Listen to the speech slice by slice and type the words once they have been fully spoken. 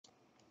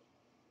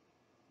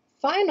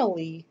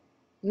Finally,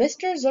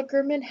 Mr.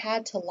 Zuckerman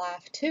had to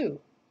laugh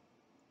too.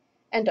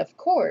 And of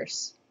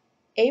course,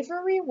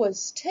 Avery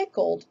was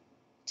tickled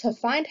to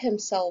find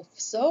himself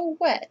so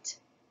wet,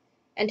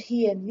 and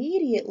he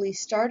immediately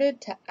started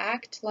to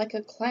act like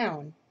a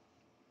clown.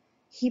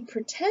 He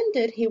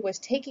pretended he was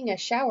taking a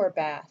shower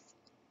bath.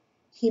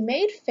 He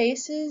made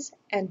faces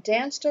and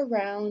danced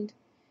around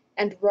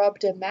and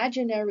rubbed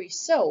imaginary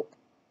soap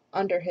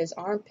under his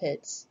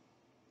armpits.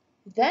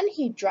 Then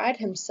he dried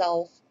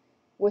himself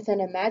with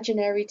an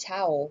imaginary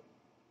towel.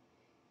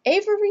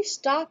 "Avery,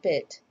 stop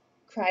it!"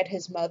 cried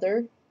his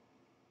mother.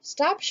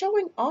 "Stop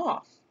showing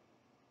off!"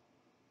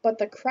 But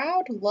the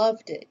crowd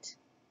loved it.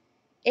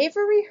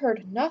 Avery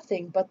heard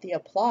nothing but the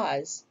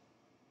applause.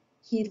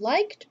 He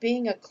liked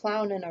being a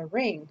clown in a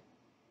ring,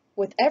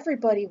 with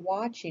everybody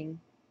watching,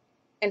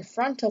 in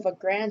front of a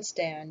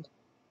grandstand.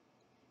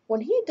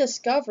 When he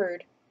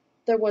discovered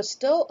there was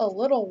still a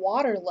little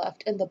water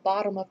left in the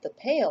bottom of the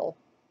pail,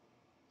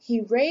 he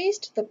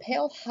raised the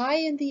pail high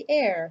in the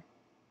air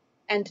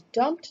and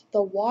dumped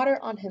the water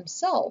on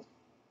himself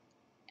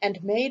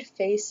and made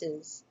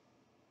faces.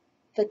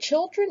 The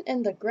children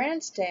in the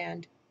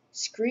grandstand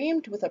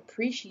screamed with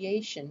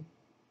appreciation.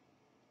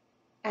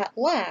 At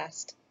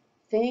last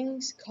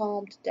things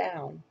calmed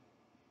down.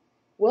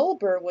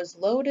 Wilbur was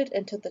loaded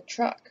into the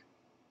truck.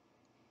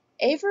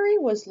 Avery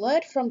was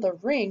led from the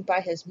ring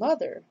by his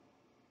mother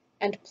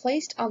and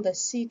placed on the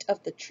seat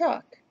of the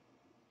truck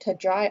to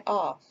dry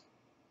off.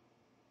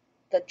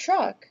 The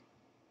truck,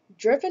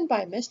 driven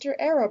by Mr.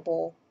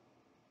 Arable,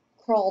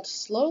 crawled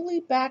slowly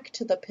back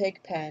to the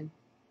pig pen.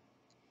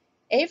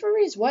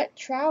 Avery's wet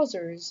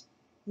trousers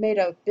made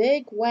a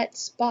big wet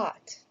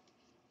spot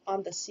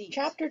on the seat.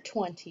 Chapter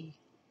 20.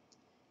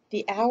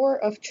 The Hour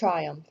of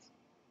Triumph.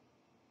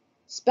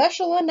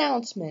 "Special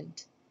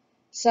announcement,"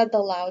 said the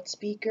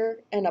loudspeaker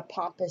in a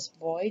pompous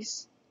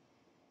voice.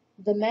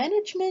 "The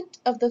management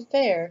of the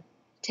fair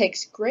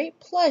takes great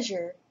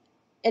pleasure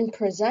in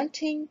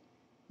presenting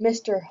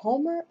Mr.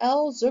 Homer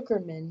L.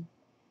 Zuckerman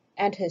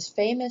and his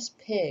famous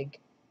pig.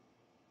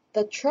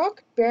 The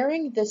truck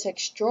bearing this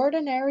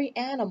extraordinary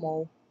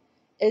animal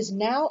is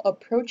now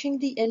approaching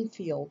the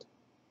infield.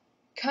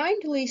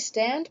 Kindly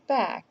stand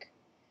back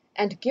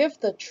and give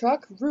the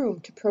truck room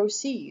to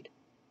proceed.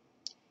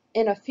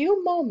 In a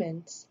few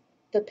moments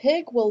the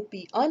pig will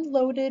be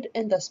unloaded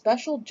in the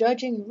special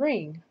judging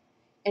ring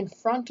in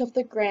front of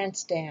the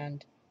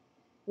grandstand,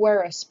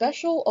 where a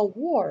special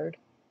award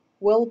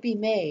will be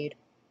made.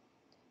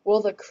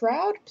 Will the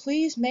crowd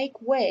please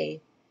make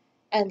way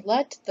and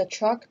let the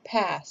truck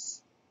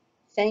pass?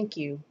 Thank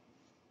you."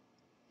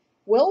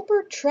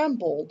 Wilbur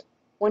trembled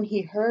when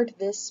he heard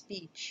this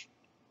speech.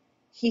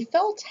 He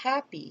felt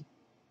happy,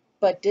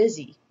 but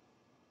dizzy.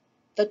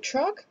 The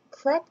truck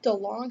crept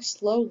along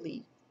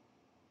slowly,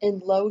 in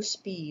low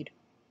speed.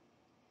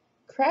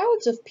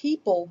 Crowds of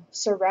people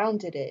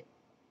surrounded it,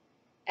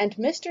 and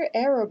Mr.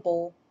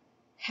 Arable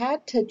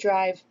had to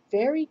drive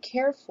very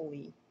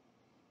carefully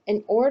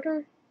in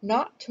order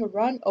not to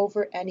run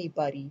over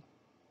anybody.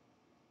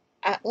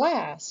 At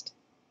last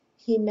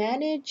he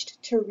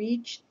managed to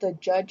reach the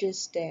judges'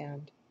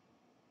 stand.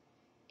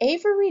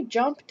 Avery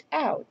jumped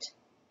out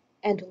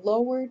and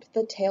lowered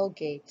the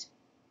tailgate.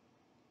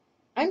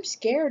 "I'm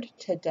scared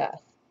to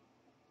death,"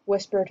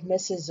 whispered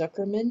Mrs.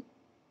 Zuckerman.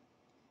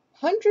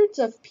 "Hundreds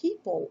of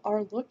people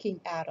are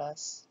looking at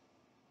us."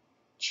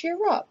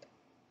 "Cheer up,"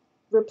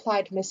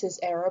 replied Mrs.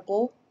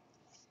 Arable.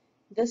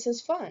 "This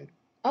is fun."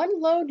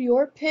 "Unload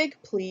your pig,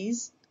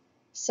 please,"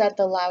 said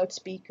the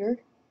loudspeaker.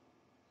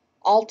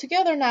 "All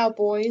together now,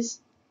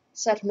 boys,"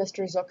 said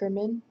Mr.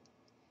 Zuckerman.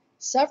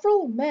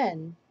 Several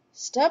men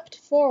stepped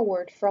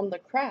forward from the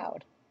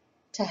crowd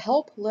to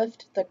help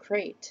lift the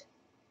crate.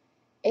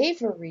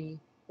 Avery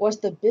was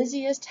the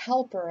busiest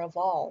helper of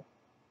all.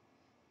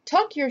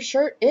 "Tuck your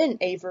shirt in,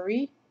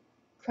 Avery,"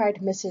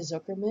 cried Mrs.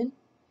 Zuckerman,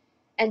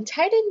 "and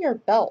tighten your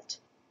belt.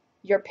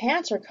 Your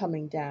pants are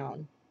coming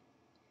down."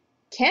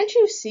 "Can't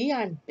you see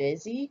I'm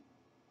busy?"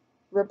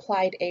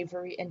 replied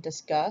Avery in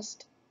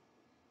disgust.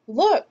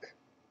 "Look!"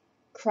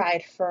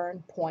 cried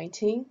Fern,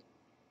 pointing.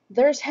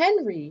 "There's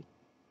Henry."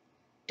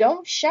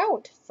 "Don't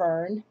shout,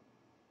 Fern,"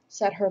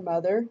 said her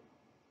mother,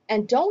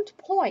 "and don't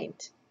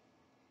point."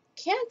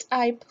 "Can't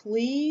I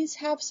please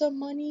have some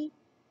money?"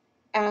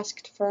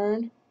 asked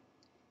Fern.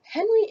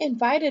 "Henry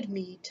invited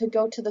me to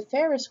go to the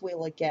Ferris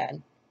wheel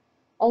again,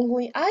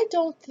 only I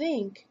don't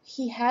think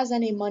he has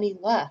any money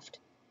left.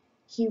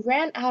 He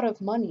ran out of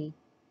money."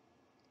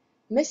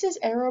 Mrs.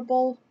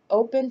 Arable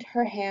opened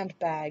her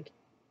handbag.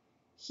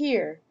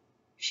 "Here,"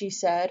 she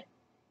said,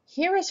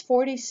 "here is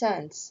 40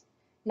 cents.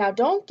 Now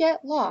don't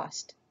get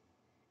lost,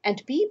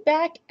 and be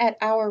back at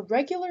our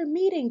regular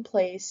meeting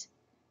place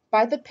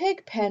by the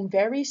pig pen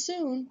very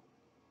soon."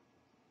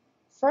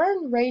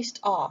 Fern raced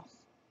off,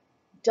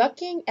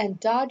 ducking and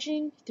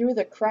dodging through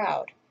the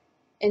crowd,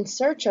 in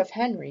search of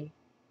Henry.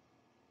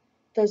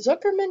 "The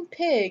Zuckerman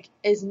pig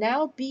is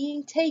now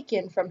being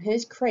taken from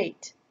his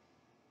crate,"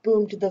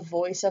 boomed the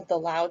voice of the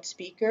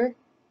loudspeaker.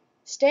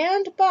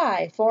 "Stand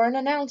by for an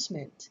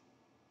announcement."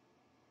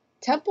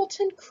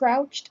 Templeton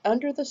crouched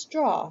under the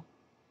straw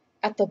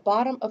at the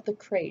bottom of the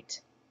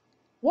crate.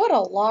 "What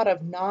a lot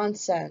of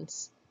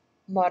nonsense!"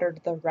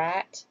 muttered the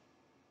Rat.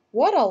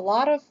 "What a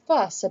lot of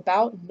fuss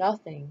about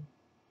nothing!"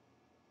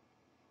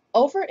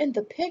 Over in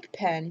the pig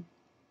pen,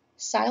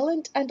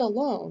 silent and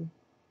alone,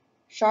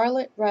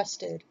 Charlotte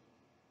rested.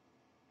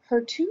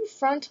 Her two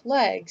front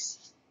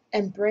legs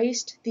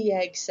embraced the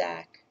egg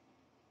sack.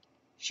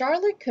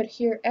 Charlotte could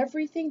hear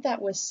everything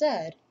that was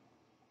said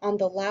on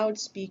the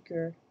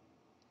loudspeaker.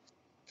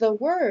 The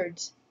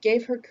words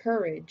gave her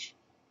courage.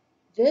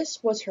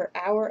 This was her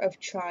hour of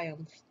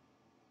triumph.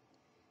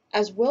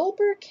 As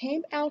Wilbur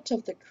came out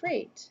of the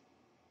crate,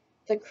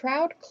 the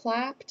crowd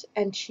clapped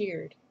and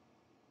cheered.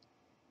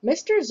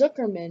 Mr.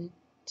 Zuckerman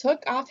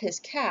took off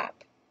his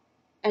cap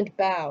and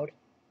bowed.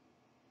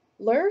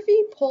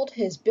 Lurvy pulled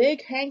his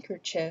big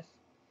handkerchief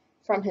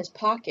from his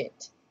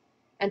pocket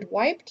and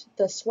wiped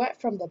the sweat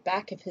from the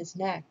back of his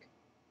neck.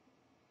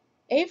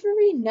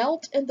 Avery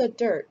knelt in the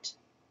dirt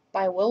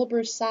by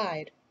Wilbur's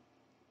side,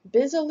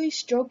 busily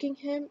stroking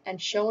him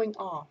and showing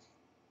off.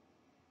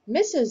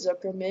 Mrs.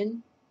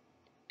 Zuckerman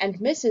and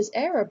Mrs.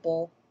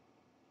 Arable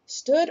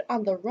stood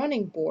on the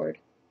running board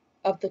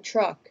of the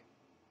truck.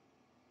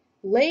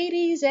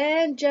 "Ladies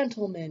and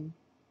gentlemen,"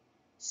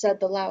 said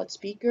the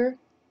loudspeaker,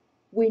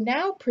 "we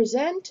now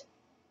present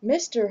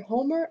Mr.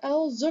 Homer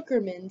L.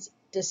 Zuckerman's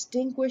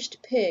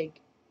distinguished pig.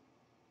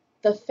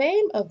 The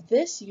fame of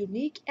this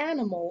unique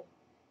animal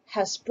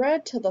has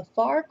spread to the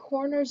far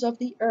corners of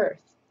the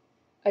earth,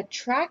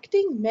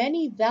 attracting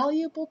many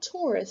valuable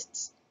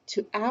tourists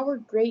to our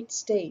great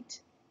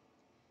state.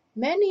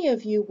 Many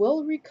of you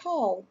will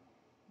recall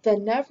the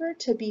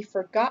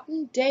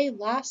never-to-be-forgotten day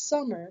last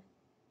summer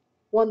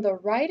when the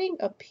writing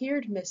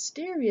appeared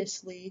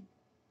mysteriously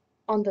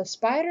on the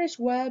spider's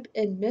web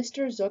in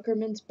Mr.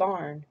 Zuckerman's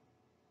barn,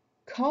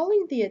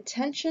 calling the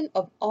attention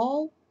of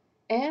all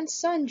and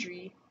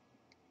sundry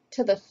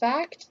to the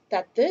fact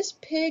that this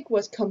pig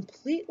was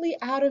completely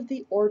out of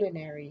the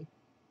ordinary.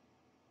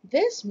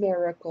 This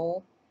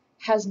miracle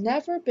has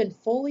never been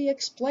fully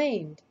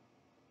explained,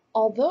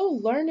 although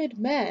learned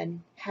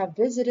men have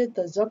visited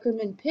the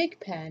Zuckerman pig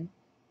pen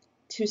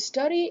to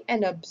study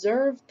and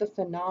observe the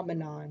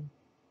phenomenon.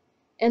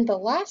 In the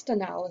last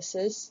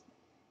analysis,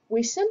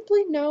 we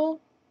simply know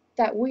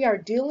that we are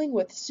dealing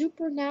with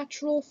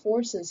supernatural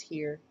forces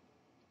here,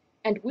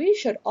 and we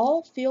should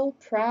all feel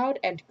proud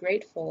and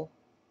grateful.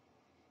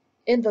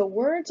 In the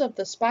words of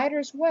the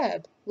spider's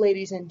web,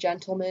 ladies and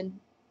gentlemen,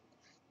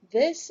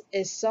 this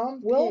is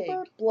some pig."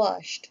 Wilbur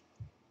blushed.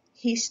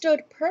 He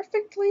stood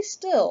perfectly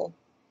still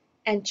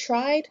and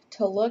tried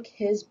to look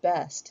his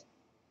best.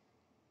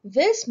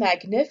 "This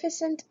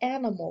magnificent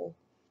animal,"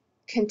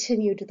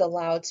 continued the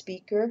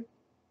loudspeaker,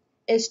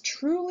 "is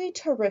truly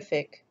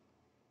terrific.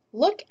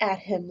 Look at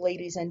him,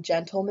 ladies and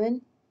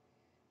gentlemen.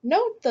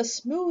 Note the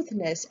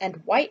smoothness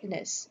and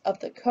whiteness of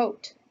the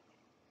coat.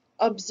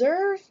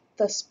 Observe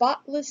the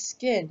spotless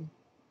skin,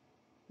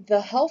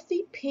 the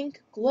healthy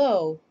pink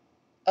glow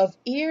of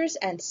ears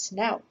and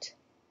snout."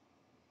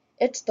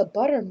 "It's the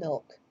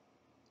buttermilk,"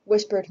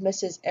 whispered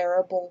Mrs.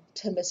 Arable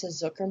to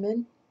Mrs.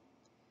 Zuckerman.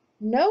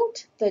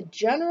 "Note the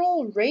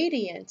general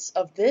radiance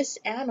of this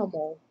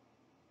animal.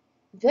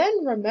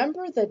 Then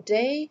remember the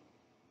day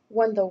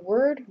when the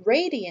word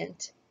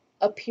radiant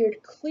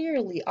appeared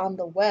clearly on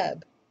the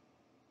web.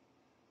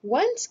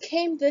 Whence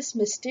came this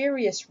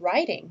mysterious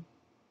writing?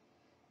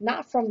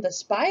 Not from the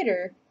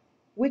spider,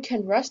 we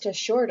can rest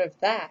assured of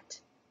that.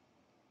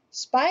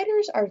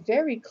 Spiders are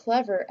very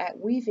clever at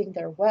weaving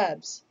their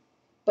webs,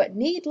 but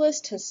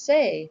needless to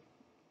say,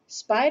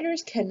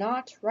 spiders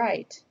cannot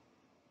write."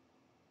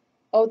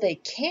 "Oh, they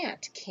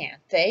can't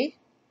they?"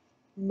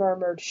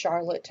 murmured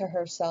Charlotte to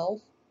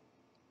herself.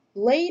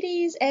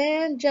 "Ladies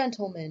and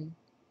gentlemen,"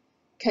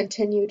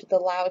 continued the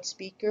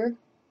loudspeaker,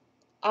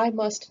 "I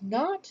must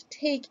not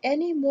take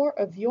any more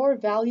of your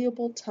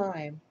valuable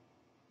time.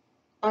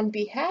 On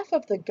behalf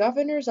of the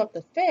governors of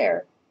the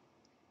fair,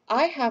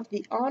 I have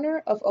the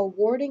honor of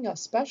awarding a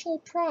special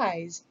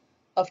prize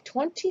of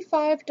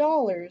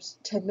 $25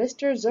 to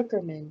Mr.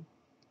 Zuckerman,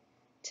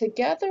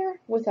 together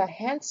with a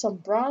handsome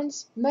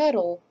bronze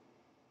medal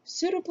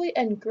suitably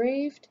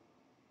engraved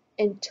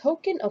in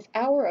token of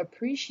our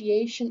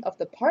appreciation of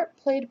the part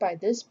played by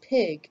this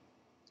pig,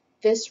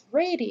 this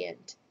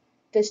radiant,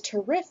 this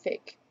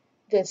terrific,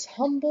 this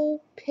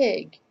humble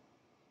pig,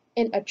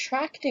 in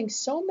attracting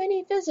so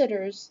many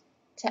visitors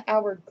to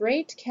our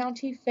great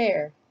county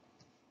fair."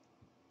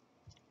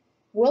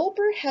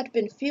 Wilbur had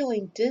been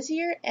feeling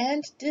dizzier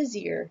and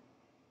dizzier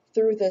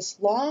through this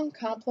long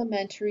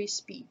complimentary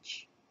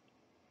speech.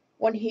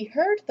 When he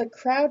heard the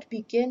crowd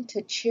begin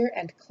to cheer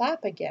and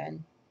clap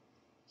again,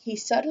 he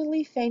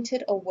suddenly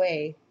fainted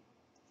away.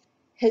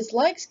 His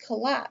legs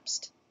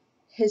collapsed,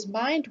 his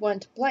mind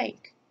went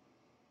blank,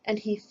 and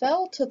he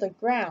fell to the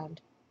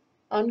ground,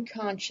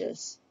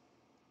 unconscious.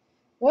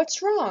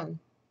 "What's wrong?"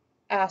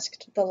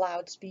 asked the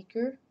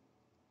loudspeaker.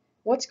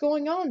 "What's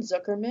going on,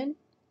 Zuckerman?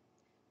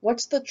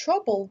 What's the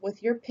trouble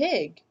with your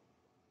pig?"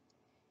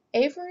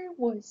 Avery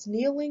was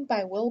kneeling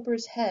by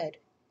Wilbur's head,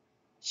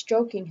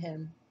 stroking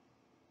him.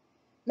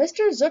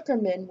 Mr.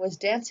 Zuckerman was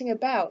dancing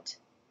about,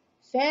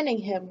 fanning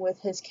him with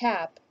his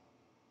cap.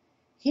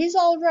 "He's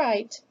all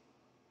right,"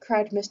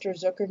 cried Mr.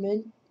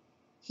 Zuckerman.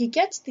 "He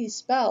gets these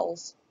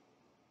spells.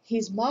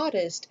 He's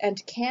modest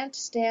and can't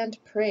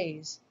stand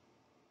praise."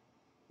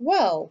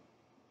 "Well,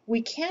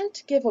 we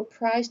can't give a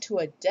prize to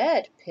a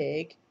dead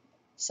pig,"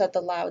 said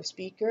the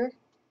loudspeaker.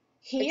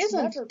 "He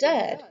isn't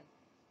dead,"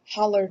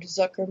 hollered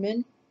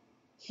Zuckerman.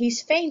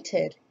 "He's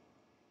fainted.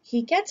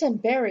 He gets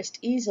embarrassed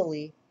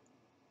easily.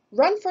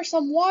 Run for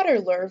some water,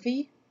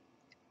 Lurvy."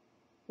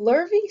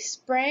 Lurvy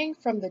sprang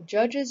from the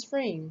judge's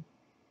ring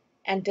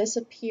and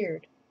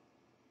disappeared.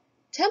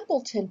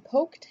 Templeton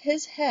poked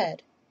his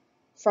head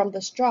from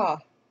the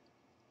straw.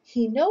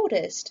 He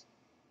noticed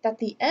that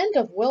the end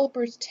of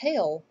Wilbur's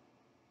tail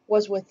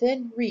was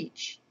within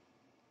reach.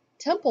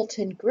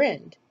 Templeton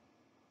grinned.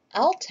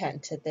 "I'll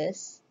tend to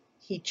this,"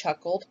 he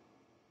chuckled.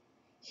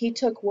 He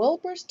took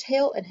Wilbur's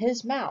tail in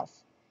his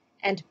mouth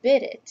and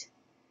bit it,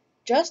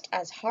 just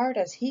as hard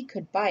as he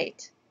could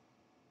bite.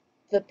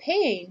 The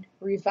pain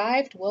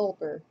revived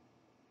Wilbur.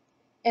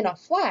 In a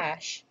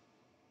flash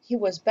he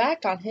was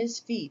back on his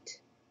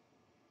feet.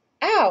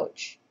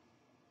 "Ouch!"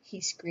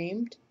 he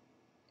screamed.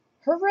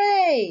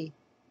 "Hooray!"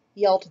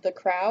 yelled the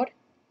crowd.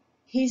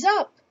 "He's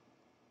up!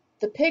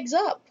 The pig's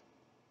up!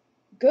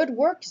 Good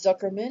work,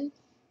 Zuckerman!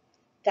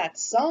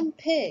 That's some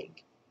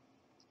pig!"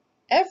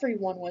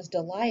 Everyone was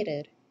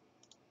delighted.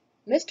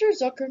 Mr.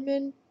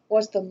 Zuckerman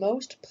was the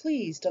most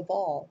pleased of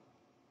all.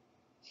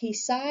 He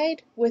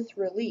sighed with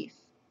relief.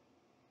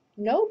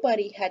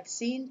 Nobody had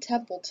seen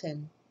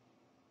Templeton.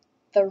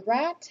 The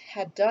rat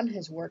had done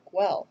his work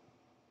well.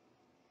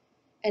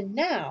 And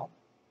now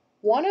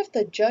one of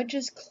the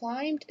judges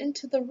climbed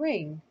into the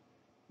ring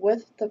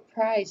with the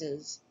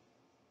prizes.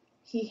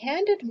 He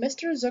handed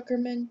Mr.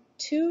 Zuckerman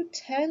 2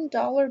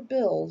 $10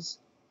 bills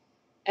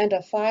and a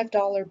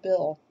 $5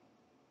 bill.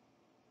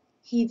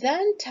 He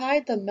then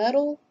tied the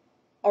medal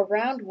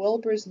around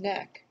Wilbur's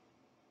neck.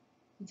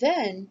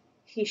 Then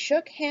he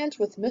shook hands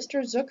with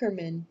Mr.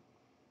 Zuckerman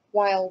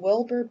while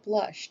Wilbur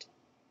blushed.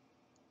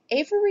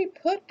 Avery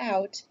put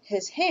out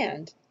his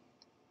hand,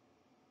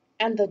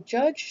 and the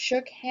judge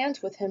shook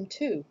hands with him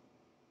too.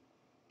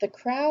 The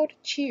crowd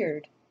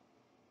cheered.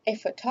 A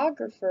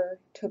photographer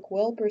took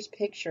Wilbur's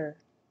picture.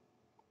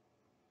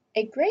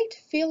 A great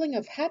feeling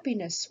of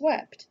happiness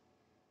swept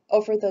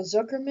over the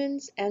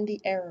Zuckermans and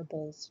the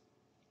Arables.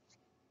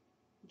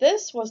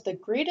 This was the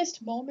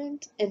greatest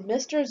moment in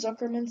Mr.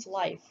 Zuckerman's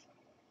life.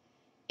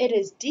 It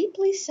is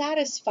deeply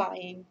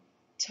satisfying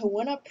to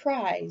win a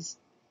prize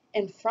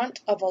in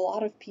front of a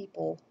lot of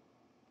people.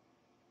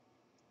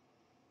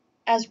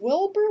 As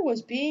Wilbur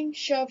was being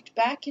shoved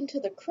back into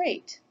the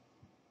crate,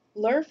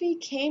 Lurvy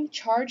came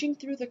charging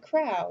through the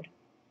crowd,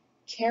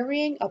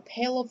 carrying a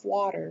pail of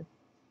water.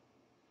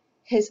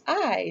 His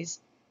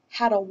eyes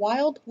had a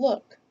wild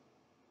look.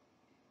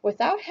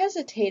 Without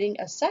hesitating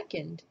a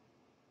second,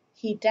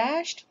 he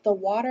dashed the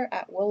water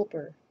at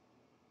Wilbur.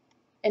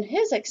 In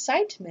his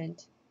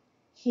excitement,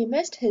 he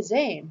missed his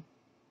aim,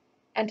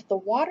 and the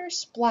water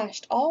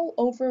splashed all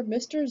over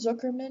Mr.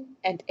 Zuckerman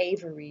and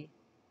Avery.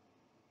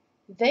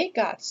 They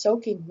got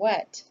soaking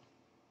wet.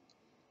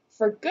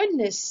 "For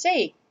goodness'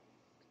 sake!"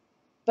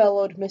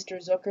 bellowed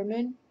Mr.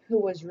 Zuckerman, who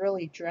was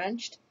really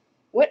drenched.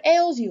 "What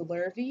ails you,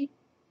 Lurvy?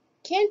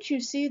 Can't you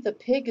see the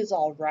pig is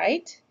all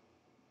right?"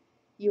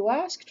 "You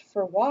asked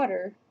for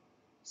water,"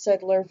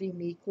 said Lurvy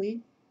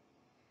meekly.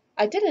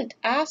 "I didn't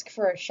ask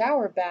for a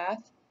shower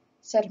bath,"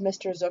 said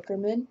Mr.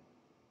 Zuckerman.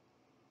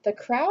 The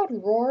crowd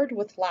roared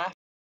with laughter.